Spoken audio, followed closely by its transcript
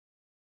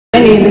My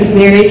name is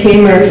Mary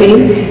Kay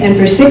Murphy, and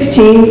for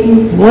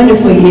 16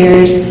 wonderful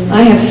years,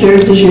 I have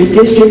served as your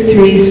District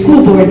 3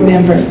 school board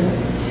member.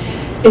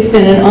 It's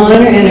been an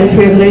honor and a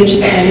privilege,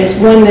 and it's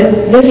one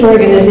that this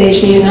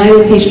organization,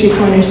 United Peachtree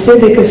Corners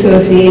Civic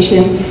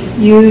Association,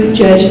 you,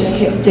 Judge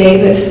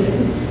Davis,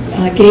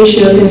 Gay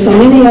Shook, and so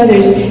many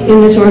others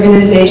in this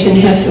organization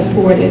have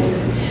supported.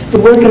 The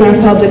work in our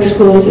public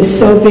schools is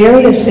so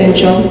very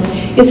essential.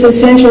 It's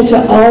essential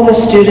to all the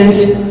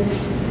students,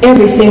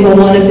 every single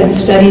one of them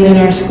studying in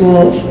our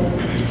schools.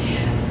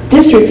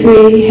 District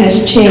 3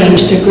 has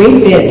changed a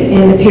great bit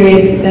in the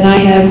period that I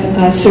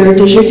have served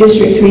as your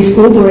District 3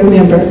 school board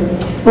member.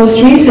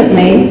 Most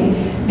recently,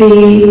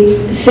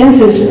 the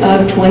census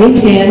of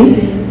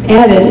 2010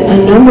 added a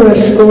number of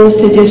schools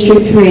to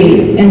District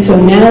 3, and so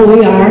now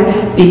we are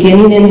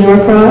beginning in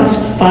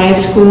Norcross, 4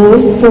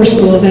 schools.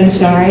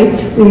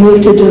 We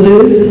moved to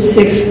Duluth,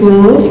 6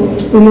 schools.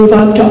 We move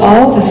up to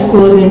all the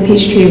schools in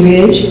Peachtree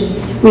Ridge.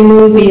 We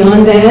move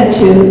beyond that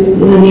to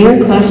Lanier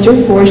Cluster,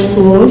 4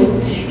 schools,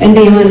 and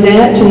beyond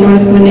that to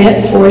North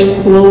Gwinnett, 4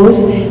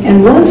 schools,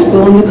 and 1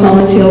 school in the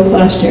Collins Hill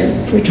Cluster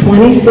for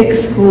 26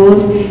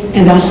 schools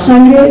and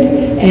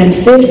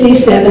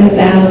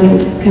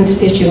 157,000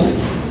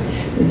 constituents.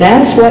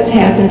 That's what's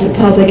happened to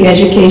public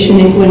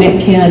education in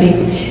Gwinnett County.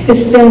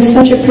 It's been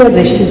such a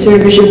privilege to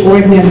serve as your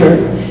board member.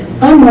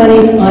 I'm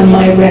running on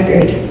my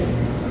record.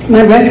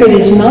 My record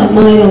is not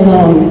mine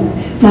alone.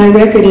 My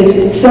record is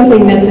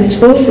something that the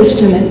school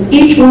system and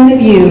each one of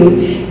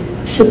you,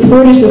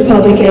 supporters of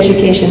public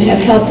education, have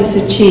helped us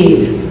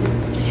achieve.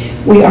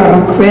 We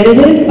are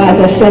accredited by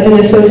the Southern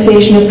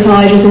Association of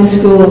Colleges and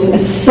Schools.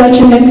 It's such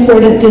an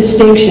important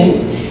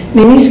distinction.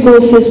 Many school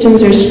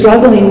systems are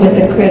struggling with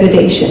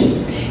accreditation.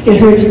 It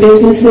hurts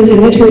businesses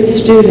and it hurts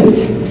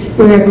students.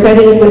 We're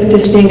accredited with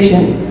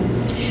distinction.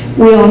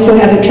 We also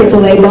have a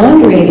AAA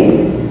bond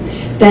rating.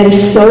 That is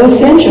so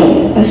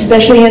essential,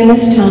 especially in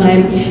this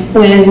time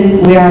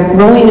when we are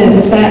growing as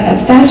a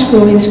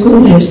fast-growing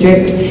school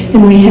district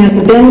and we have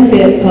the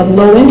benefit of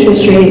low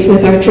interest rates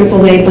with our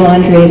AAA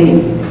bond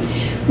rating.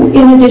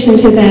 In addition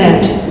to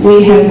that,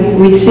 we have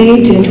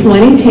received in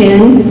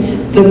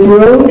 2010 the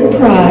Broad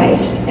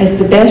Prize as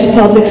the best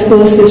public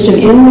school system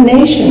in the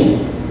nation.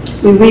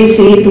 We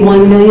received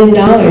 $1 million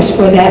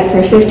for that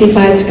for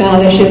 55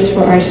 scholarships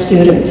for our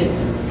students.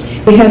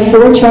 We have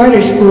 4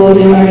 charter schools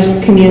in our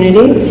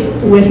community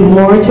with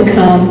more to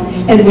come,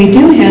 and we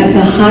do have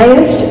the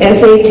highest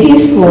SAT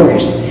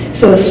scores.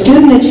 So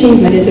student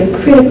achievement is a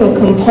critical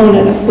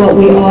component of what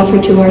we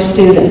offer to our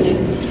students.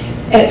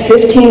 At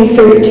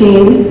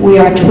 1513, we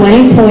are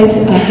 20 points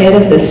ahead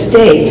of the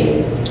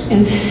state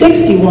and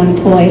 61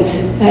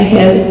 points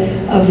ahead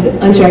of the,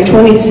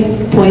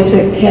 20 points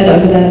ahead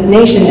of the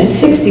nation and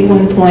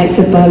 61 points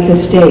above the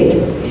state.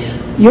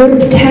 Your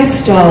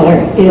tax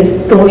dollar is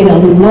going a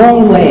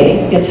long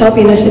way. It's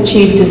helping us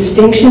achieve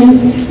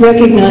distinction,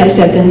 recognized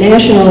at the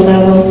national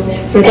level.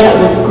 For that,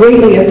 we're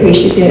greatly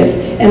appreciative.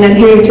 And I'm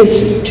here to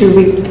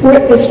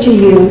report this to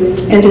you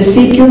and to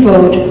seek your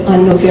vote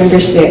on November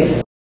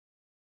 6th.